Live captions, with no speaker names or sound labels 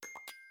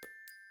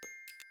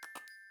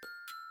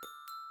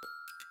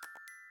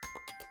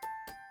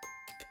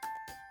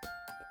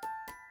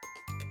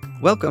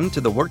Welcome to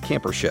the Work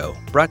Camper Show,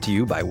 brought to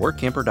you by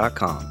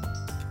Workcamper.com.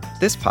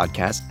 This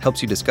podcast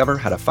helps you discover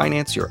how to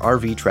finance your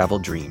RV travel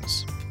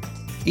dreams.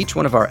 Each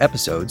one of our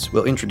episodes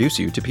will introduce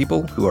you to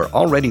people who are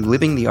already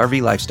living the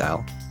RV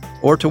lifestyle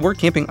or to work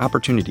camping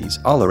opportunities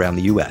all around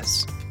the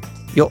U.S.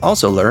 You'll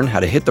also learn how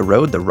to hit the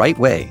road the right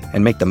way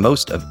and make the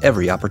most of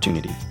every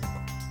opportunity.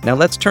 Now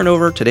let's turn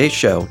over today's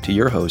show to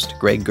your host,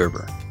 Greg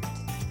Gerber.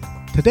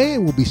 Today,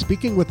 we'll be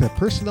speaking with a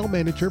personnel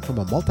manager from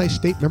a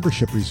multi-state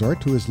membership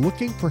resort who is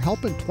looking for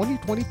help in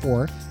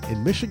 2024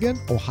 in Michigan,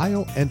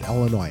 Ohio, and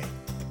Illinois.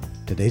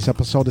 Today's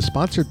episode is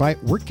sponsored by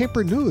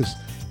Workamping News.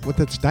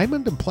 With its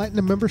Diamond and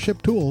Platinum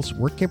membership tools,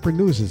 Workamping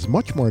News is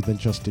much more than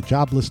just a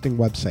job listing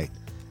website.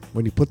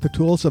 When you put the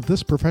tools of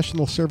this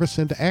professional service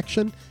into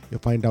action, you'll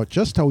find out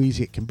just how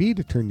easy it can be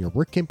to turn your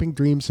work camping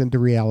dreams into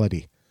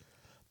reality.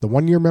 The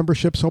one-year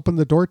memberships open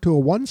the door to a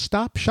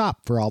one-stop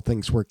shop for all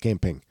things work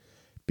camping.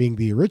 Being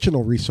the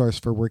original resource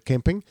for work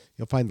camping,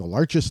 you'll find the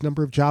largest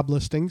number of job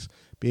listings,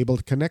 be able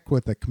to connect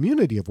with a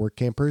community of work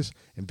campers,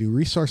 and view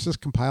resources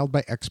compiled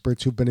by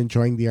experts who've been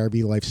enjoying the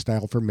RV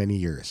lifestyle for many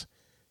years.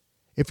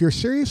 If you're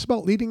serious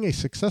about leading a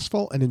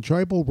successful and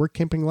enjoyable work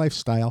camping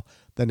lifestyle,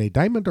 then a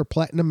Diamond or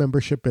Platinum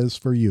membership is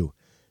for you.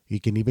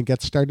 You can even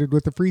get started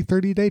with a free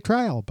 30-day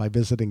trial by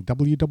visiting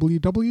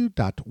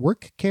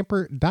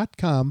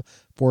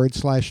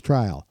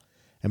www.workcamper.com/trial.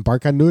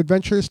 Embark on new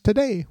adventures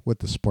today with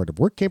the support of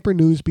Workamping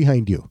News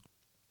behind you.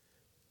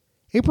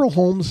 April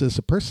Holmes is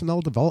a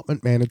personnel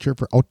development manager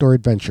for Outdoor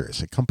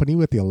Adventures, a company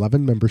with the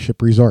 11 membership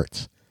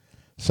resorts.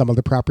 Some of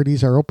the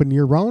properties are open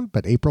year-round,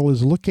 but April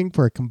is looking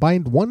for a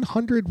combined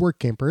 100 work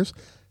campers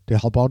to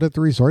help out at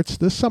the resorts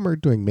this summer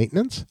doing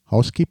maintenance,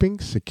 housekeeping,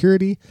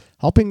 security,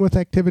 helping with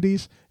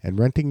activities, and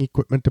renting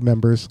equipment to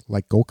members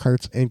like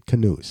go-karts and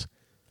canoes.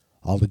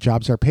 All the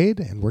jobs are paid,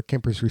 and work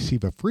campers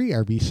receive a free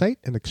RV site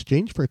in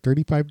exchange for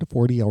 35 to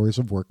 40 hours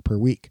of work per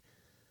week.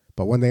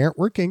 But when they aren't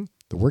working,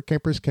 the work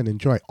campers can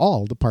enjoy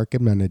all the park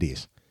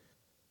amenities.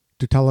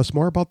 To tell us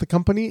more about the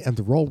company and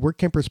the role work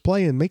campers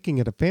play in making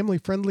it a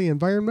family-friendly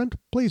environment,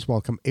 please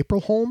welcome April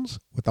Holmes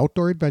with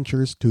Outdoor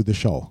Adventures to the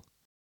show.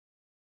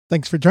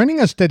 Thanks for joining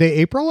us today,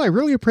 April. I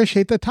really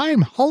appreciate the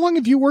time. How long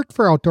have you worked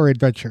for Outdoor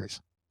Adventures?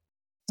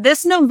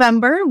 This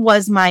November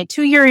was my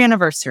 2-year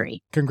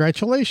anniversary.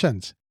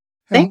 Congratulations.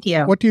 Thank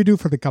you. What do you do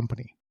for the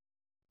company?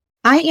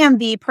 I am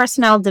the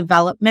personnel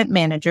development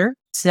manager.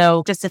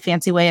 So just a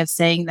fancy way of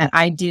saying that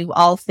I do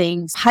all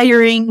things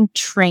hiring,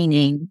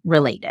 training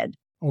related.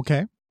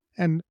 Okay.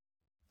 And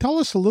tell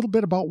us a little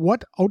bit about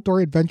what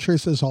Outdoor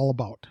Adventures is all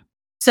about.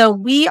 So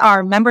we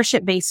are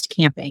membership-based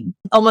camping,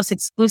 almost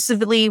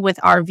exclusively with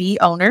RV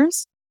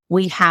owners.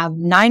 We have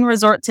 9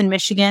 resorts in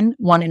Michigan,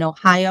 1 in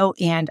Ohio,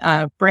 and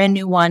a brand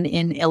new one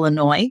in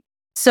Illinois.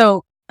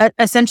 So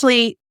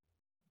essentially,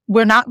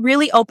 we're not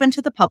really open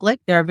to the public.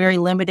 There are very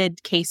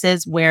limited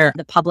cases where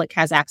the public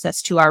has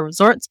access to our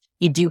resorts.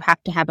 You do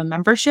have to have a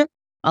membership.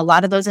 A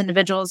lot of those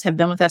individuals have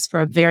been with us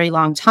for a very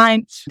long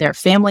time. Their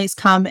families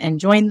come and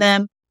join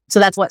them. So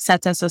that's what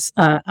sets us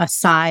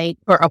aside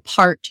or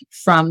apart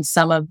from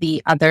some of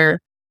the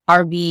other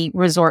RV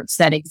resorts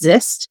that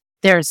exist.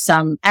 There's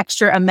some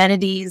extra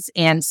amenities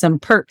and some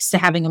perks to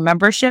having a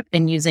membership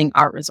and using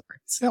our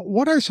resorts. Now,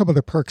 what are some of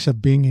the perks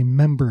of being a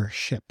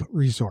membership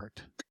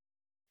resort?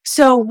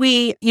 So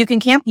you can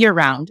camp year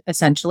round,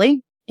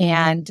 essentially.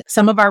 And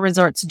some of our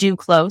resorts do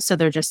close, so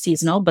they're just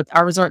seasonal. But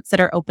our resorts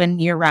that are open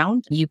year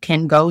round, you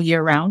can go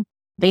year round.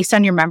 Based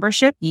on your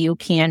membership, you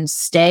can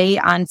stay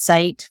on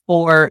site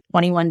for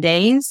 21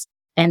 days,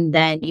 and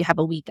then you have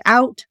a week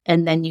out,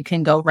 and then you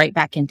can go right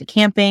back into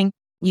camping.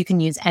 You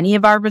can use any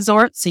of our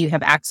resorts. So you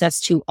have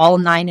access to all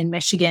 9 in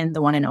Michigan,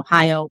 the one in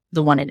Ohio,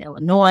 the one in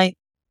Illinois.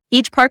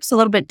 Each park's a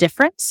little bit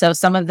different. So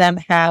some of them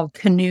have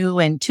canoe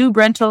and tube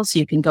rentals, so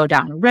you can go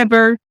down a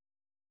river.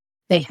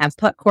 They have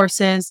putt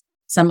courses.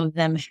 Some of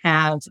them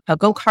have a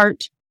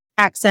go-kart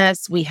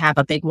access. We have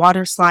a big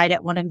water slide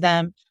at one of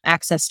them,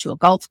 access to a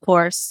golf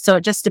course. So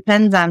it just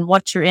depends on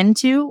what you're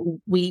into.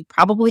 We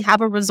probably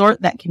have a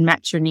resort that can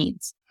match your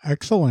needs.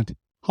 Excellent.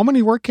 How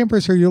many work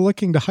campers are you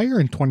looking to hire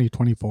in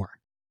 2024?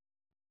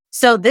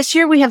 So this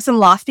year we have some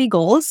lofty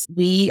goals.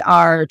 We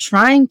are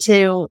trying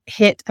to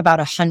hit about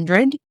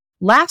 100.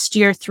 Last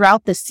year,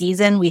 throughout the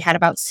season, we had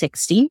about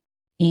 60,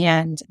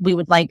 and we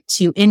would like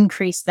to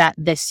increase that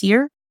this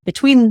year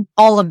between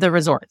all of the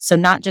resorts. So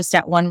not just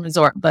at one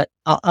resort, but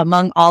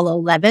among all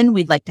 11,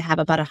 we'd like to have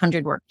about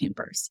 100 work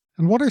campers.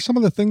 And what are some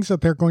of the things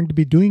that they're going to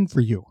be doing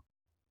for you?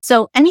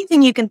 So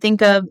anything you can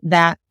think of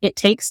that it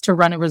takes to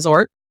run a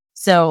resort.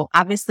 So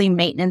obviously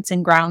maintenance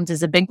and grounds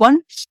is a big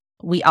one.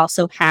 We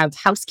also have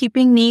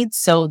housekeeping needs.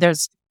 So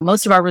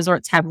most of our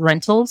resorts have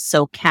rentals,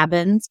 so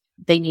cabins.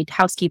 They need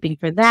housekeeping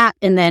for that.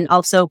 And then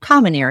also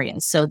common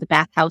areas. So the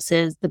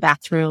bathhouses, the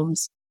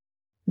bathrooms,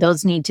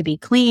 those need to be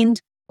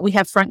cleaned. We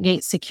have front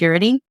gate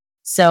security.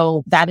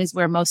 So that is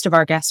where most of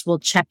our guests will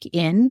check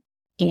in.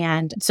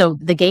 And so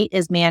the gate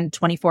is manned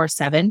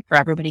 24/7 for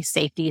everybody's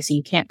safety. So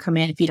you can't come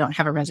in if you don't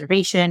have a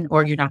reservation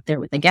or you're not there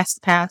with a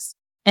guest pass.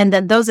 And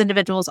then those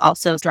individuals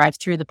also drive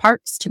through the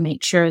parks to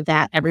make sure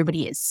that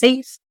everybody is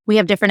safe We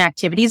have different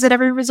activities at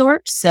every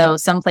resort. So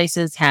some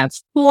places have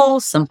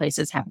pools, some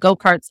places have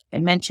go-karts, like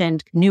I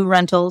mentioned, canoe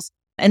rentals.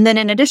 And then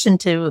in addition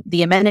to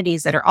the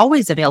amenities that are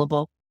always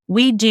available,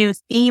 we do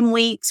theme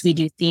weeks, we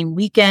do theme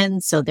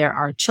weekends. So there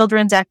are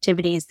children's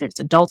activities, there's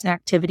adult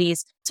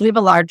activities. So we have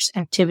a large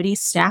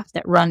activities staff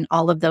that run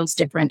all of those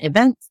different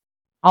events.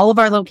 All of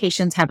our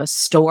locations have a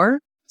store,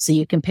 so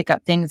you can pick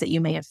up things that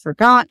you may have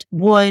forgot,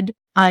 wood,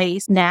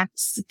 ice,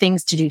 snacks,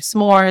 things to do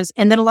s'mores.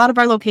 And then a lot of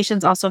our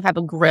locations also have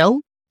a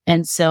grill.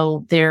 And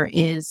so there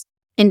is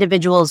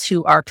individuals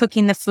who are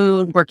cooking the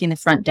food, working the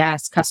front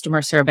desk,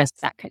 customer service,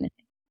 that kind of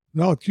thing.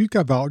 No, you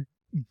got a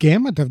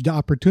gamut of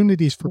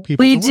opportunities for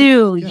people. We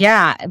do.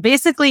 Yeah.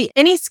 Basically,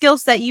 any skill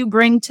set you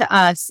bring to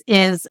us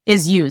is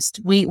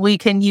used. We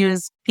can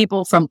use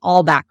people from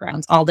all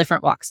backgrounds, all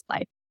different walks of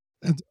life.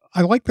 And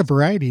I like the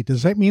variety.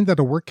 Does that mean that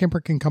a work camper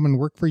can come and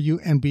work for you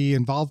and be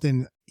involved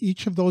in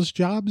each of those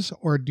jobs,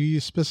 or do you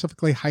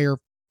specifically hire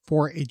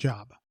for a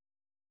job?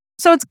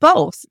 So it's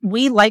both.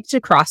 We like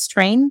to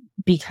cross-train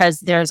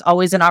because there's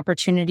always an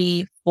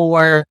opportunity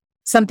for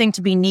something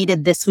to be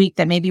needed this week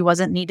that maybe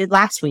wasn't needed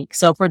last week.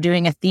 So if we're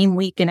doing a theme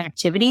week in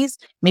activities,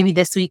 maybe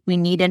this week we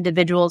need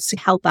individuals to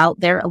help out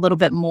there a little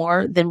bit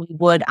more than we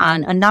would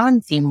on a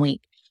non-theme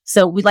week.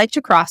 So we like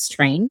to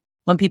cross-train.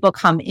 When people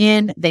come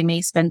in, they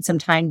may spend some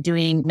time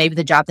doing, maybe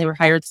the job they were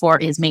hired for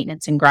is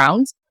maintenance and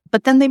grounds,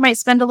 but then they might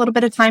spend a little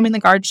bit of time in the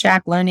guard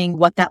shack learning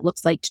what that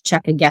looks like to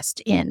check a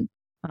guest in.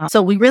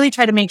 So we really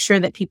try to make sure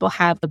that people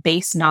have a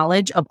base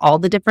knowledge of all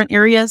the different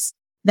areas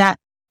that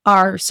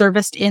are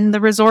serviced in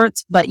the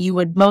resorts, but you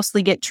would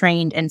mostly get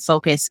trained and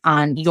focus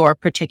on your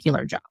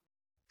particular job.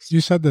 You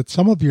said that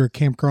some of your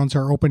campgrounds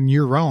are open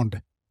year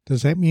round.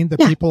 Does that mean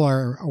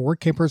that work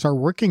campers are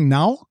working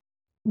now?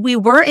 We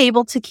were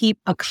able to keep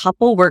a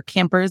couple work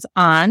campers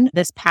on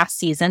this past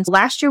season.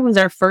 Last year was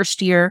our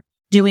first year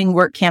doing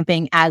work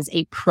camping as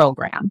a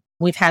program.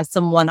 We've had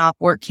some one-off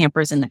work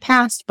campers in the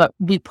past, but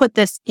we put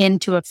this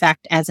into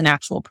effect as an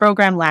actual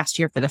program last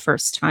year for the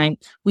first time.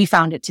 We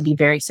found it to be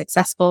very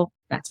successful.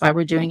 That's why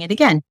we're doing it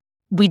again.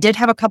 We did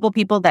have a couple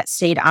people that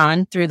stayed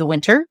on through the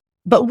winter,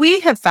 but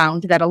we have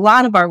found that a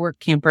lot of our work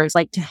campers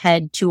like to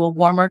head to a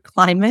warmer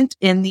climate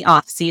in the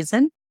off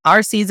season.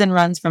 Our season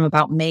runs from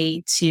about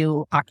May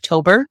to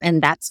October,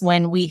 and that's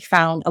when we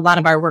found a lot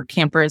of our work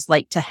campers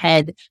like to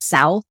head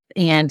south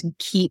and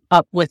keep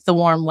up with the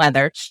warm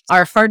weather.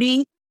 Our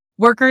hardy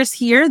workers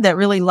here that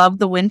really love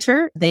the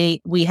winter,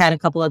 we had a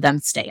couple of them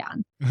stay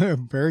on.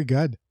 Very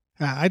good.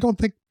 I don't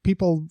think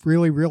people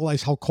really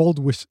realize how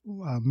cold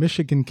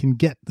Michigan can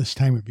get this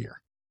time of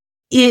year.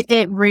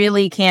 It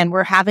really can.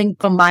 We're having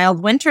a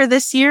mild winter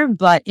this year,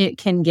 but it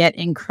can get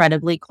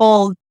incredibly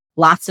cold,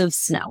 lots of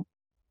snow.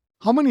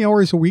 How many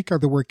hours a week are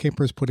the work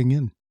campers putting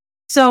in?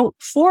 So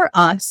for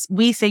us,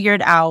 we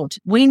figured out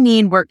we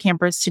need work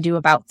campers to do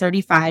about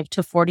 35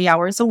 to 40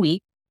 hours a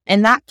week.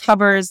 And that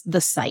covers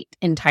the site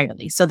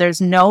entirely. So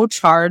there's no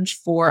charge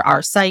for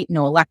our site,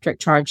 no electric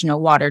charge, no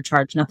water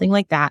charge, nothing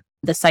like that.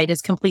 The site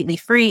is completely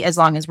free as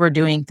long as we're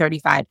doing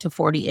 35 to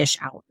 40-ish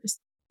hours.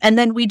 And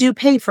then we do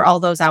pay for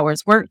all those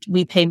hours worked.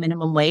 We pay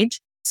minimum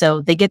wage.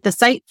 So they get the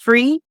site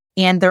free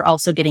and they're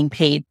also getting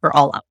paid for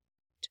all hours.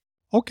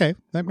 Okay,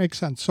 that makes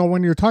sense. So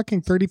when you're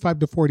talking 35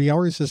 to 40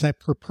 hours, is that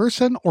per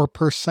person or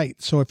per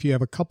site? So if you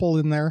have a couple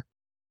in there?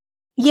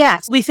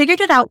 Yes, we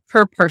figured it out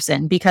per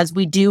person because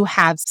we do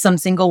have some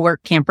single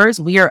work campers.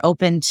 We are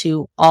open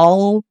to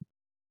all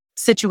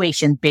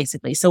situations,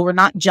 basically. So we're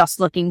not just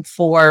looking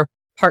for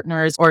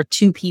partners or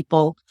two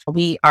people.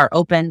 We are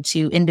open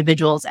to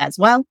individuals as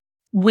well.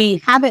 We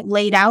have it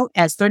laid out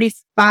as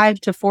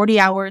 35 to 40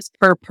 hours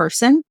per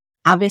person.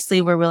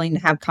 Obviously, we're willing to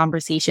have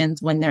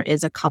conversations when there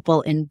is a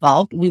couple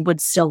involved. We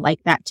would still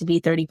like that to be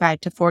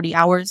 35 to 40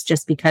 hours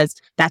just because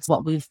that's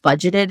what we've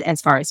budgeted as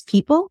far as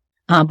people.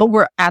 But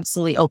we're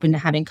absolutely open to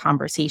having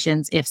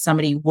conversations if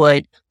somebody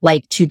would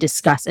like to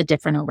discuss a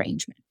different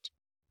arrangement.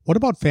 What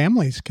about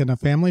families? Can a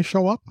family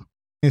show up?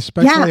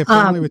 Especially a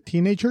family with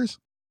teenagers?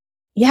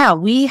 Yeah,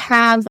 we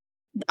have,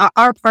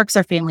 our parks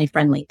are family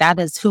friendly. That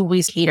is who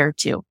we cater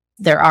to.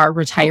 There are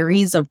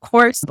retirees, of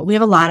course, but we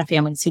have a lot of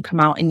families who come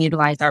out and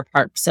utilize our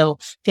park. So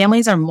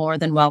families are more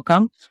than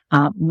welcome.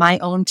 My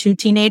own two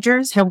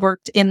teenagers have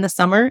worked in the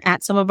summer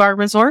at some of our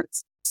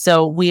resorts.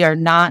 So we are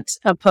not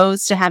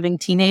opposed to having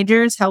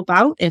teenagers help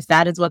out if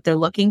that is what they're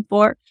looking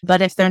for.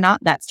 But if they're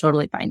not, that's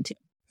totally fine too.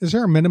 Is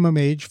there a minimum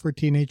age for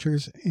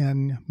teenagers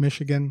in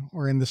Michigan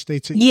or in the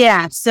States?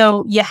 Yeah.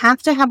 So you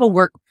have to have a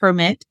work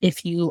permit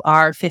if you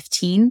are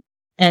 15.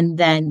 And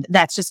then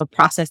that's just a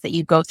process that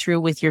you go through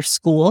with your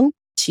school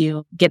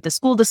to get the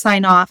school to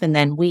sign off. And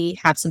then we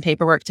have some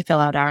paperwork to fill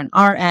out on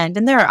our end.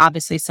 And there are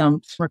obviously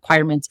some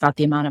requirements about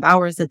the amount of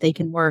hours that they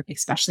can work,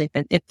 especially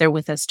if they're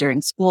with us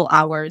during school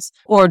hours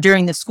or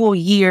during the school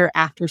year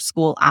after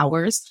school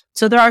hours.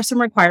 So there are some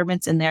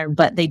requirements in there,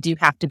 but they do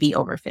have to be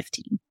over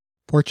 15.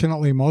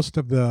 Fortunately, most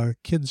of the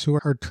kids who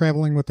are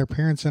traveling with their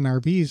parents in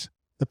RVs,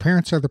 the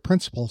parents are the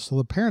principals, so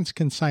the parents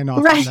can sign off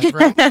on that,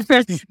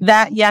 right?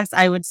 That, yes,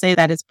 I would say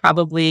that is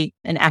probably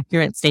an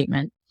accurate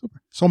statement.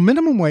 So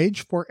minimum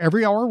wage for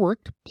every hour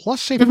worked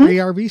plus a free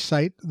RV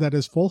site that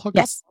is full hookup.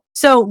 Yes.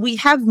 So we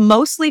have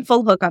mostly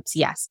full hookups.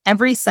 Yes.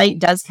 Every site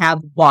does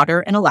have water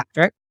and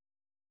electric.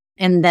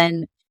 And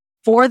then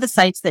for the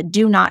sites that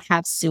do not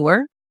have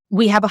sewer,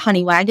 we have a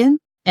honey wagon.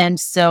 And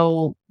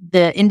so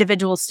the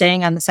individuals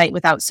staying on the site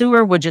without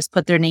sewer would just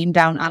put their name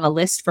down on a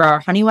list for our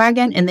honey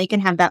wagon, and they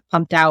can have that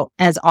pumped out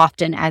as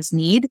often as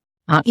need,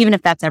 even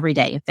if that's every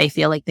day. If they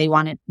feel like they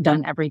want it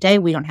done every day,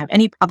 we don't have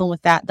any problem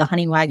with that. The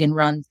honey wagon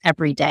runs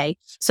every day.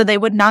 So they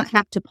would not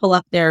have to pull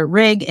up their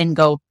rig and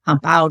go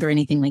pump out or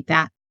anything like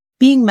that.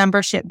 Being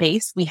membership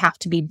based, we have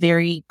to be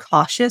very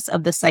cautious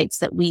of the sites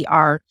that we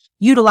are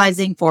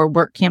utilizing for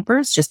work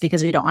campers, just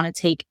because we don't want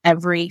to take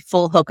every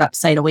full hookup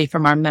site away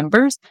from our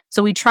members.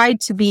 So we tried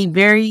to be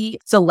very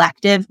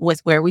selective with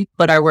where we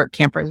put our work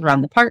campers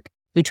around the park.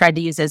 We tried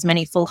to use as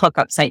many full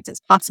hookup sites as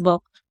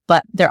possible,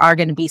 but there are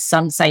going to be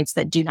some sites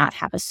that do not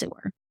have a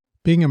sewer.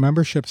 Being a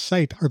membership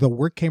site, are the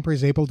work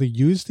campers able to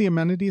use the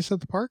amenities of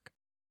the park?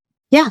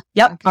 Yeah.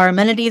 Yep. Our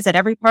amenities at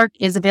every park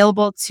is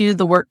available to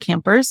the work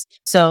campers.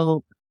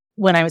 So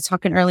when I was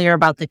talking earlier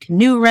about the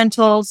canoe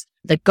rentals,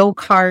 the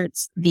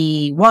go-karts,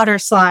 the water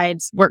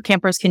slides, work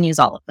campers can use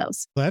all of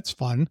those. That's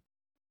fun.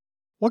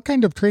 What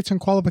kind of traits and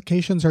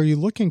qualifications are you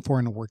looking for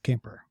in a work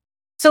camper?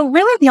 So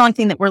really the only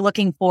thing that we're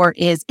looking for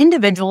is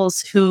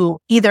individuals who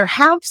either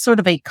have sort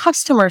of a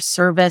customer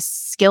service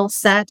skill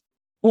set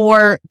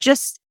or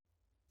just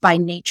by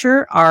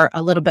nature are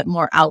a little bit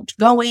more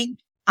outgoing.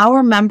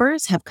 Our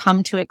members have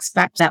come to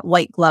expect that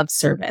white glove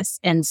service,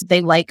 and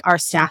they like our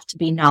staff to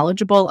be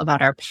knowledgeable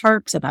about our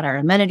parks, about our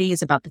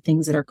amenities, about the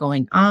things that are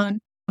going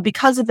on.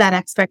 Because of that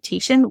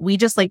expectation, we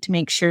just like to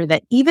make sure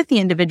that even the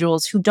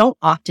individuals who don't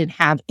often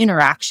have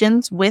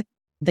interactions with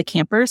the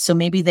campers, so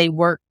maybe they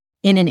work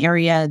in an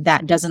area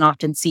that doesn't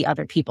often see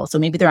other people. So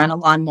maybe they're on a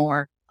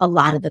lawnmower a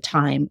lot of the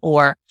time,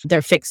 or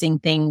they're fixing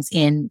things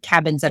in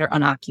cabins that are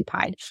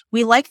unoccupied.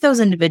 We like those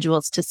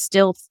individuals to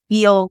still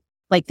feel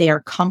like they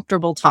are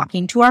comfortable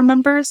talking to our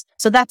members.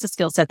 So that's a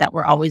skill set that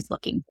we're always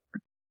looking for.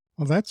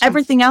 Well, that's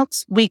everything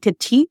else we could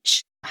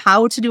teach.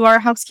 How to do our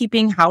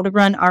housekeeping, how to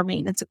run our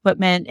maintenance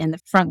equipment in the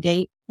front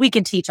gate. We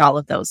can teach all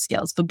of those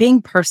skills. But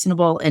being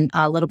personable and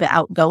a little bit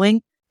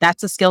outgoing,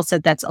 that's a skill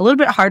set that's a little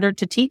bit harder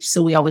to teach.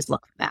 So we always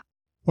look for that.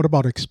 What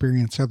about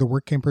experience? Are the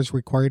work campers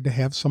required to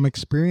have some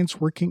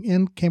experience working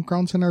in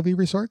campgrounds and RV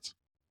resorts?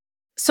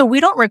 So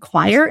we don't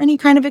require any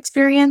kind of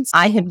experience.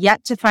 I have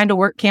yet to find a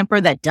work camper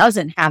that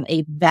doesn't have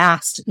a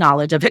vast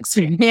knowledge of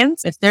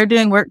experience. If they're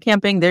doing work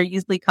camping, they're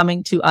usually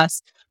coming to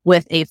us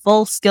with a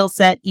full skill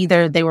set.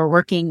 Either they were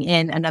working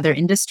in another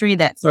industry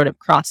that sort of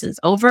crosses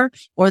over,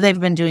 or they've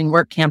been doing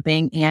work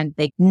camping and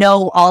they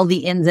know all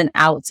the ins and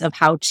outs of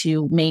how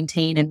to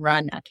maintain and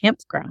run a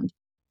campground.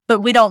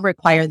 But we don't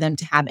require them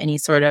to have any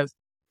sort of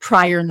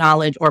prior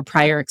knowledge or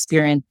prior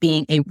experience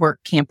being a work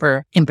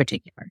camper in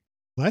particular.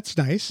 That's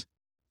nice.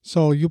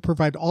 So you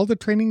provide all the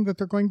training that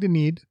they're going to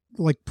need,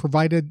 like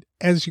provided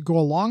as you go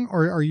along,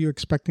 or are you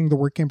expecting the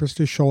work campers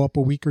to show up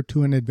a week or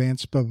two in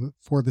advance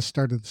before the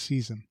start of the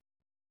season?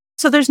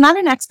 So there's not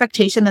an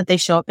expectation that they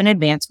show up in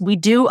advance. We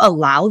do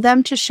allow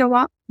them to show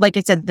up. Like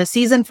I said, the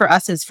season for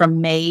us is from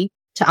May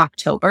to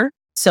October.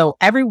 So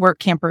every work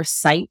camper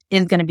site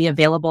is going to be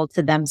available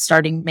to them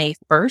starting May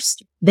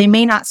 1st. They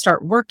may not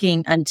start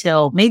working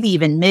until maybe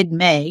even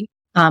mid-May,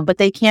 but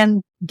they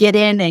can get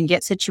in and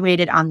get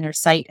situated on their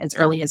site as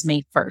early as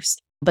May 1st.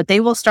 But they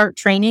will start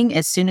training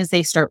as soon as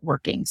they start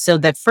working. So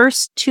the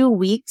first 2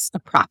 weeks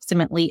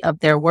approximately of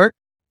their work,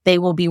 they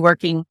will be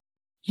working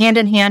hand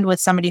in hand with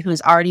somebody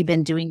who's already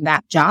been doing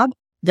that job.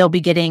 They'll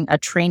be getting a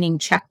training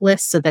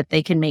checklist so that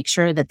they can make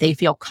sure that they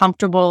feel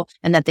comfortable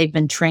and that they've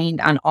been trained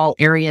on all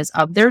areas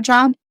of their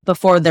job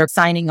before they're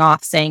signing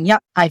off saying,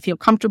 yep, I feel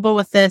comfortable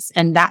with this.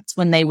 And that's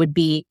when they would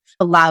be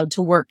allowed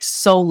to work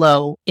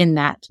solo in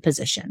that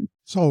position.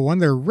 So when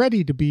they're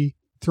ready to be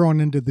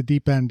thrown into the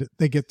deep end,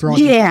 they get thrown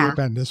into the deep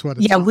end is what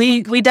it's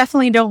like. We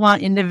definitely don't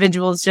want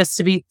individuals just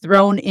to be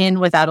thrown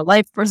in without a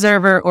life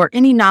preserver or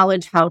any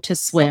knowledge how to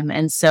swim.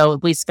 And so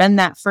we spend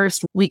that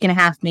first week and a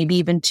half, maybe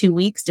even 2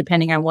 weeks,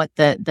 depending on what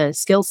the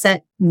skill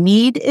set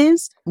need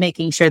is,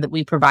 making sure that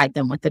we provide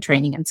them with the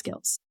training and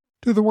skills.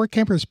 Do the work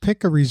campers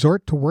pick a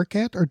resort to work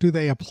at, or do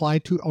they apply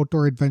to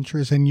Outdoor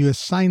Adventures and you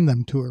assign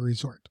them to a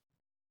resort?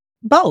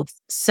 Both.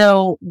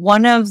 So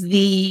one of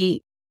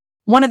the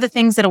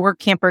things that a work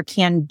camper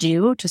can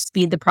do to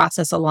speed the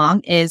process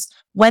along is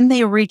when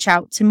they reach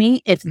out to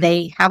me, if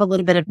they have a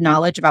little bit of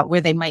knowledge about where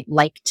they might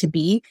like to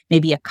be,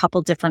 maybe a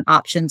couple different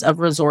options of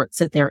resorts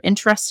that they're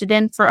interested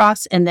in for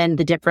us, and then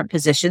the different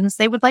positions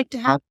they would like to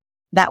have,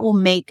 that will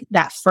make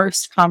that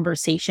first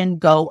conversation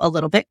go a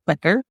little bit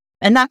quicker.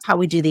 And that's how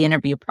we do the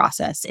interview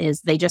process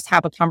is they just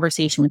have a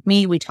conversation with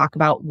me. We talk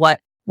about what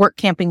work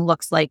camping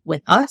looks like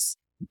with us,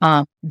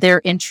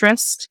 their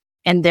interest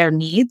and their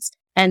needs.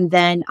 And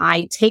then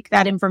I take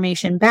that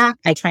information back.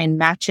 I try and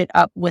match it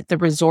up with the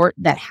resort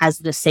that has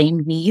the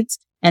same needs.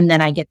 And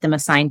then I get them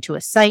assigned to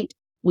a site.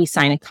 We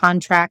sign a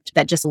contract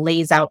that just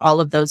lays out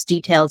all of those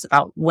details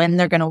about when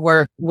they're going to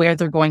work, where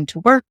they're going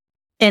to work.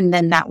 And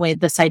then that way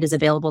the site is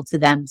available to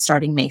them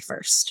starting May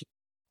 1st.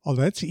 Oh,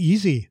 that's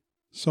easy.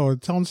 So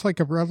it sounds like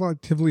a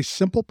relatively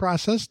simple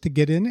process to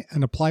get in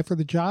and apply for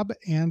the job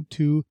and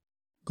to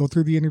go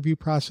through the interview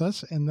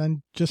process and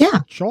then just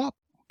show up.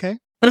 Okay.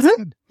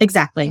 Good.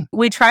 Exactly.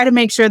 We try to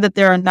make sure that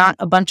there are not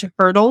a bunch of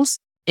hurdles.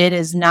 It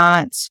is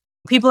not,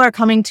 people are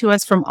coming to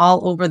us from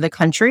all over the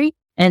country.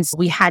 And so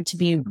we had to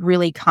be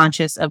really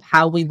conscious of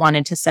how we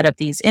wanted to set up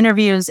these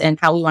interviews and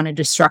how we wanted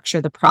to structure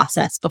the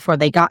process before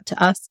they got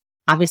to us.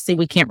 Obviously,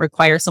 we can't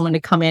require someone to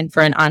come in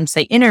for an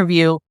on-site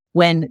interview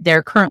when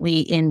they're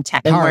currently in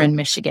tech and we're in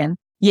Michigan.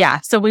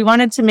 Yeah. So we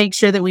wanted to make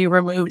sure that we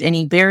removed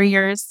any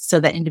barriers so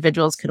that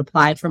individuals could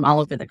apply from all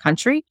over the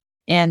country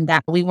and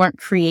that we weren't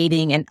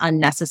creating an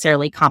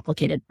unnecessarily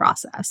complicated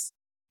process.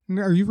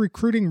 Are you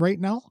recruiting right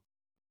now?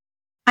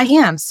 I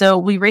am. So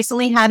we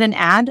recently had an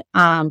ad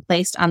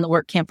placed on the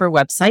Workcamper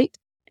website,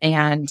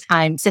 and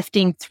I'm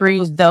sifting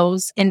through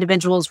those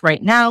individuals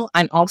right now.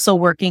 I'm also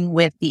working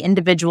with the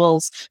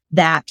individuals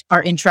that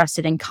are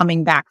interested in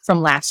coming back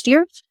from last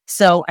year.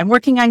 So I'm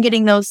working on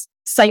getting those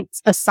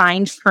sites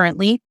assigned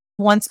currently.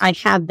 Once I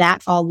have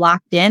that all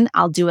locked in,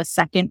 I'll do a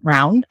second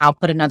round. I'll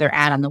put another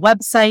ad on the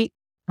website.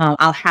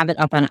 I'll have it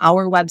up on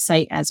our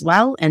website as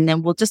well. And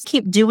then we'll just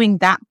keep doing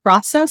that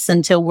process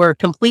until we're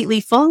completely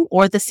full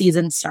or the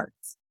season starts.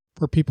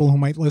 For people who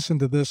might listen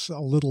to this a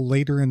little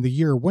later in the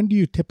year, when do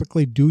you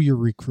typically do your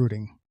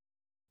recruiting?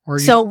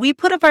 So we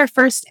put up our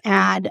first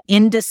ad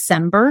in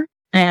December,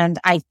 and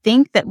I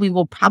think that we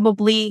will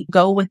probably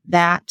go with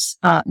that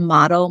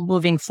model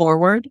moving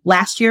forward.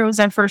 Last year was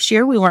our first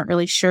year. We weren't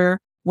really sure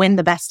when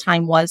the best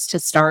time was to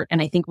start.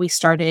 And I think we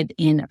started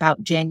in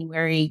about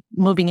January,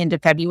 moving into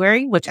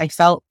February, which I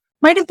felt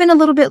might have been a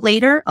little bit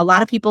later. A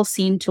lot of people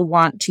seem to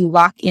want to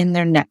lock in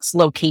their next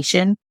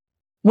location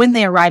when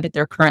they arrive at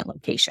their current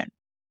location.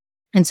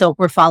 And so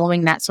we're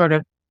following that sort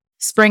of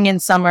spring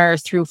and summer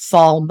through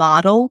fall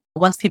model.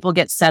 Once people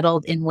get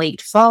settled in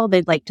late fall,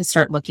 they'd like to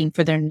start looking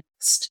for their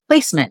next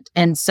placement.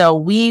 And so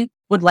we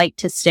would like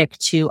to stick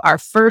to our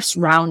first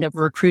round of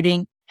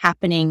recruiting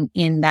happening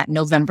in that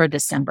November,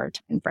 December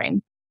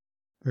timeframe.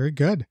 Very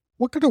good.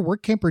 What could a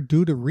Workcamper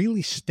do to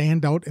really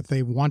stand out if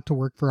they want to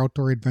work for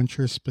Outdoor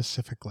Adventures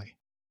specifically?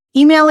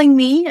 Emailing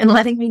me and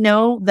letting me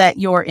know that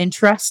you're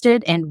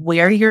interested and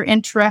where you're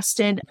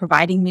interested,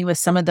 providing me with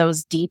some of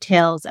those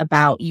details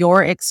about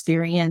your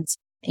experience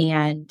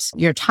and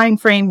your time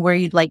frame, where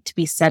you'd like to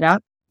be set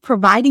up.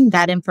 Providing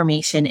that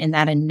information in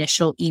that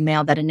initial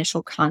email, that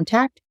initial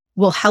contact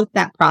will help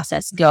that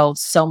process go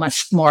so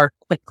much more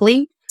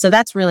quickly. So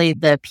that's really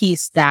the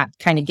piece that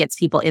kind of gets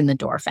people in the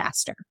door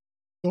faster.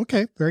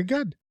 Okay, very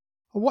good.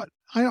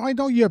 I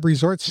know you have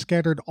resorts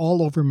scattered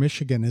all over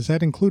Michigan. Does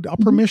that include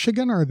Upper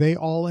Michigan, or are they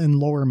all in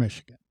Lower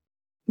Michigan?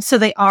 So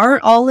they are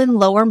all in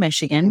Lower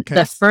Michigan. Okay.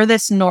 The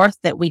furthest north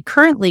that we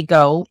currently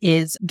go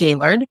is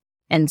Gaylord.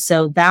 And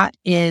so that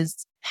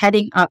is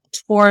heading up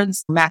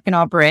towards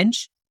Mackinac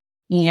Bridge.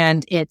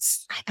 And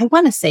I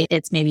want to say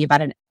it's maybe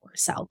about an hour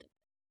south.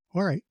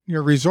 All right.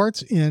 Your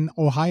resorts in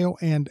Ohio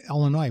and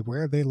Illinois,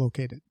 where are they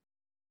located?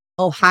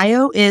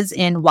 Ohio is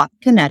in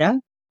Wapakoneta,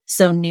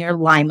 so near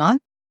Lima.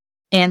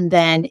 And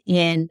then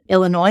in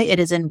Illinois, it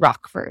is in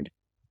Rockford.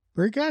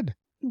 Very good.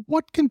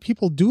 What can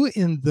people do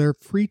in their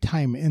free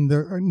time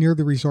near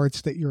the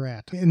resorts that you're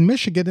at? In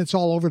Michigan, it's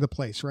all over the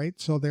place, right?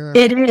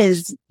 It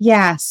is.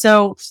 Yeah.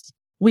 So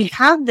we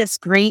have this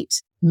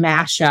great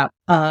mashup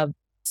of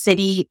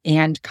city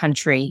and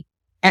country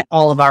at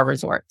all of our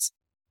resorts.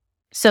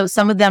 So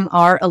some of them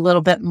are a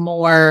little bit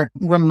more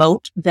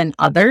remote than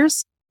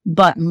others,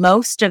 but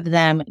most of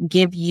them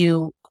give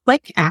you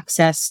quick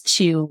access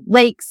to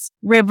lakes,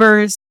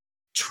 rivers,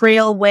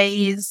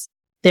 trailways.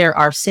 There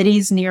are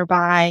cities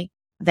nearby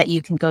that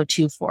you can go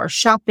to for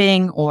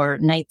shopping or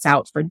nights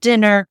out for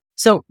dinner.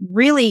 So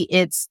really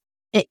it's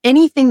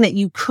anything that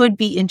you could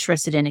be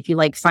interested in. If you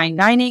like fine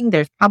dining,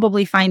 there's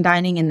probably fine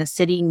dining in the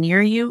city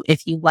near you.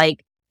 If you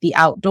like the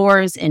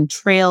outdoors and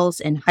trails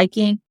and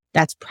hiking,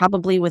 that's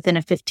probably within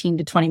a 15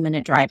 to 20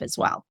 minute drive as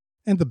well.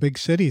 And the big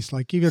cities,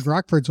 like even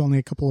Rockford's only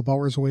a couple of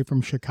hours away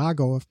from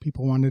Chicago if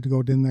people wanted to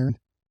go in there.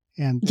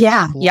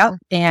 Yep.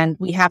 And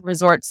we have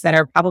resorts that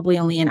are probably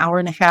only an hour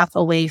and a half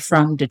away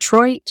from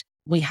Detroit.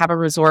 We have a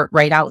resort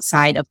right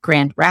outside of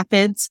Grand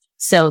Rapids.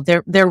 So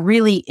there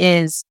really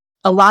is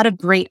a lot of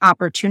great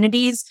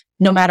opportunities,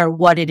 no matter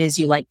what it is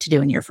you like to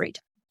do in your free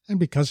time. And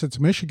because it's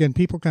Michigan,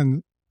 people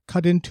can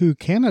cut into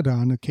Canada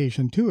on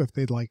occasion too, if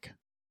they'd like.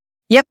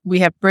 Yep. We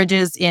have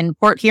bridges in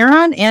Port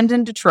Huron and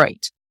in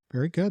Detroit.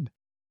 Very good.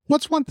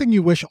 What's one thing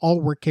you wish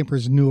all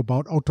Workampers knew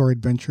about Outdoor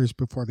Adventures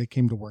before they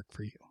came to work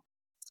for you?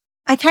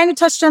 I kind of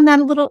touched on that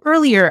a little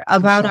earlier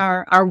about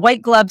our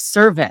white glove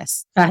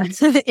service.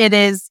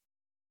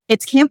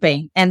 It's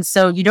camping. And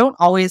so you don't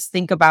always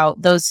think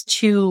about those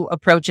two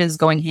approaches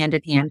going hand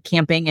in hand,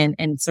 camping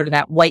and sort of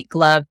that white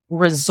glove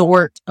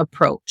resort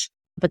approach.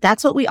 But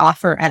that's what we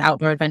offer at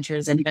Outdoor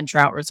Adventures and Venture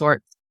Out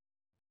Resorts.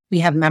 We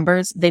have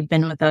members. They've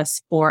been with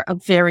us for a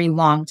very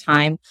long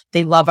time.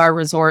 They love our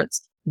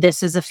resorts.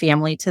 This is a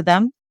family to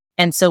them.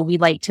 And so we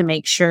like to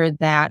make sure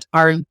that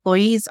our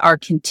employees are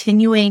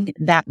continuing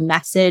that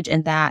message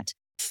and that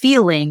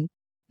feeling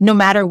no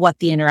matter what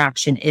the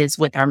interaction is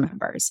with our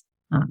members.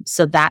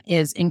 So that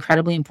is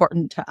incredibly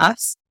important to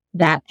us,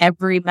 that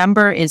every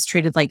member is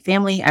treated like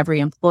family, every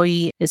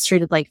employee is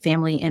treated like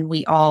family, and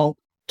we all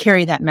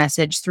carry that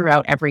message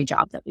throughout every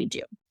job that we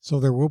do. So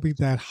there will be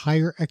that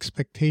higher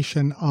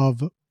expectation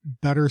of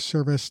better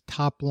service,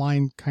 top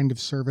line kind of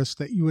service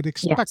that you would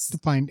expect to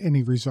find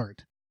any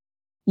resort.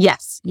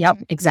 Yes. Yep.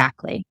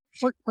 Exactly.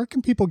 Where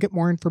can people get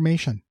more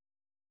information?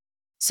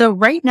 So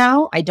right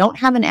now, I don't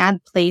have an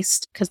ad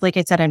placed because, like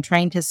I said, I'm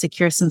trying to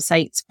secure some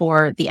sites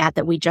for the ad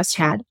that we just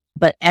had.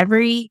 But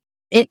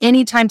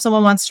anytime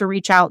someone wants to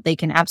reach out, they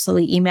can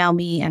absolutely email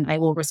me and I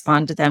will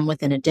respond to them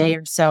within a day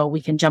or so. We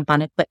can jump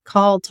on a quick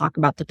call, talk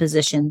about the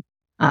position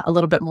a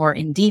little bit more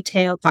in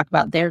detail, talk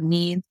about their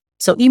needs.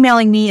 So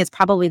emailing me is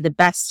probably the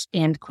best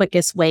and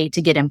quickest way to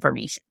get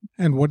information.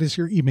 And what is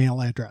your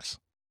email address?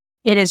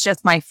 It is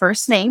just my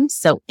first name.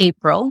 So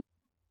April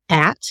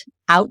at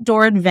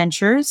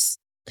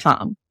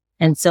outdooradventures.com.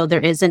 And so there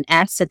is an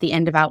S at the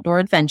end of Outdoor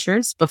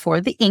Adventures before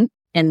the Inc.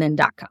 and then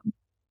 .com.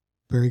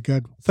 Very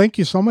good. Thank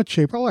you so much,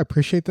 April. I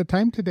appreciate the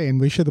time today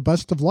and wish you the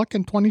best of luck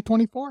in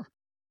 2024.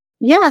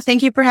 Yeah,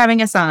 thank you for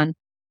having us on.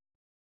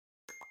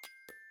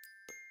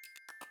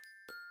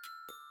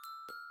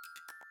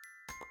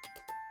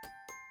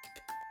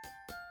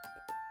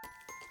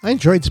 I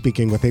enjoyed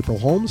speaking with April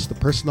Holmes, the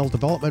Personnel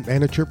Development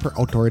Manager for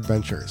Outdoor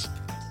Adventures.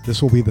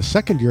 This will be the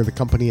second year the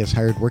company has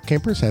hired work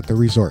campers at their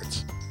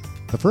resorts.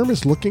 The firm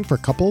is looking for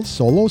couples,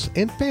 solos,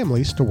 and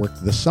families to work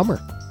this summer.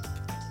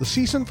 The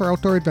season for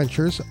Outdoor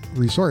Adventures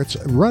resorts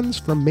runs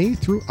from May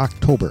through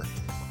October.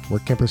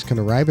 Work campers can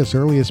arrive as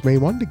early as May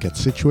 1 to get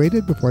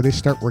situated before they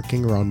start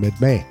working around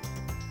mid-May.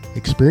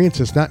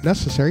 Experience is not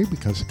necessary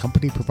because the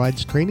company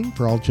provides training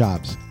for all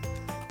jobs.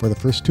 For the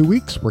first 2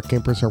 weeks, work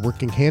campers are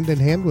working hand in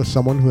hand with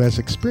someone who has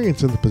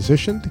experience in the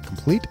position to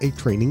complete a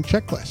training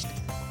checklist.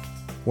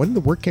 When the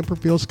work camper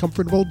feels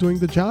comfortable doing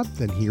the job,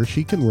 then he or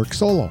she can work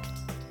solo.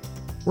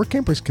 Work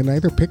campers can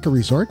either pick a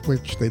resort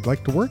which they'd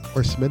like to work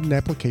or submit an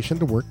application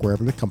to work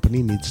wherever the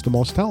company needs the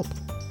most help.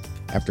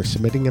 After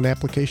submitting an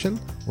application,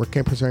 work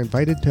campers are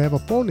invited to have a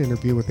phone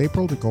interview with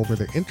April to go over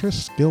their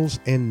interests, skills,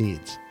 and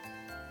needs.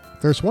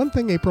 There's one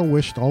thing April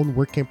wished all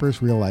work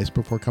campers realized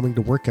before coming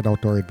to work at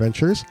Outdoor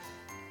Adventures.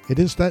 It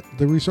is that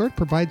the resort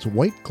provides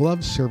white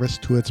glove service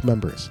to its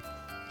members.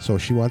 So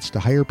she wants to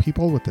hire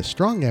people with a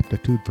strong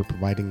aptitude for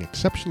providing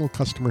exceptional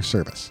customer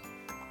service.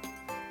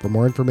 For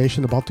more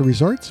information about the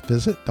resorts,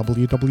 visit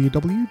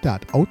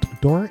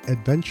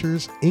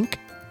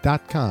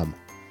www.outdooradventuresinc.com.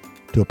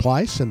 To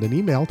apply, send an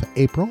email to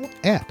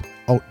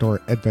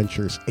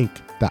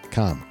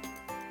april@outdooradventuresinc.com.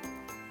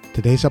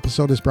 Today's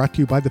episode is brought to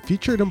you by the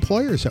featured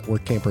employers at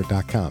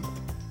workcamper.com.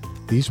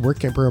 These work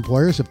camper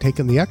employers have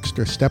taken the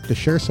extra step to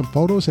share some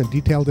photos and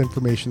detailed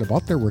information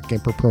about their work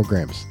camper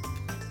programs.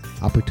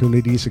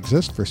 Opportunities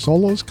exist for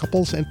solos,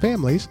 couples, and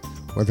families,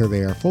 whether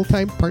they are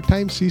full-time,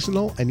 part-time,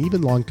 seasonal, and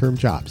even long-term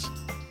jobs.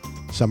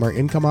 Some are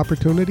income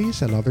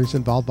opportunities and others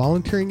involve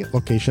volunteering at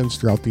locations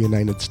throughout the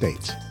United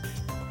States.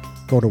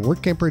 Go to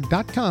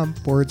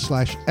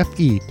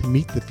workcamper.com/FE to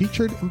meet the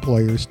featured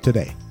employers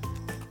today.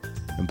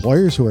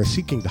 Employers who are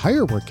seeking to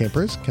hire work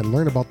campers can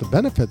learn about the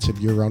benefits of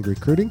year-round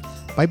recruiting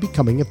by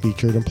becoming a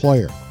featured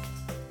employer.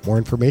 More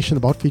information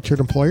about featured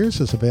employers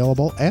is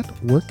available at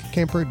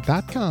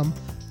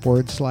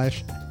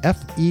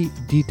workcamper.com/FE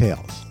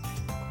details.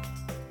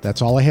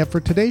 That's all I have for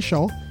today's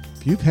show.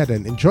 If you've had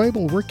an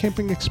enjoyable work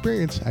camping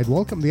experience, I'd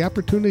welcome the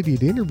opportunity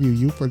to interview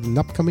you for an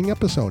upcoming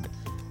episode.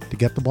 To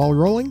get the ball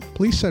rolling,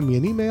 please send me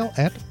an email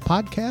at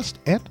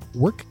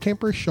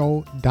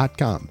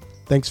podcast@workcampershow.com.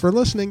 Thanks for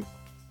listening.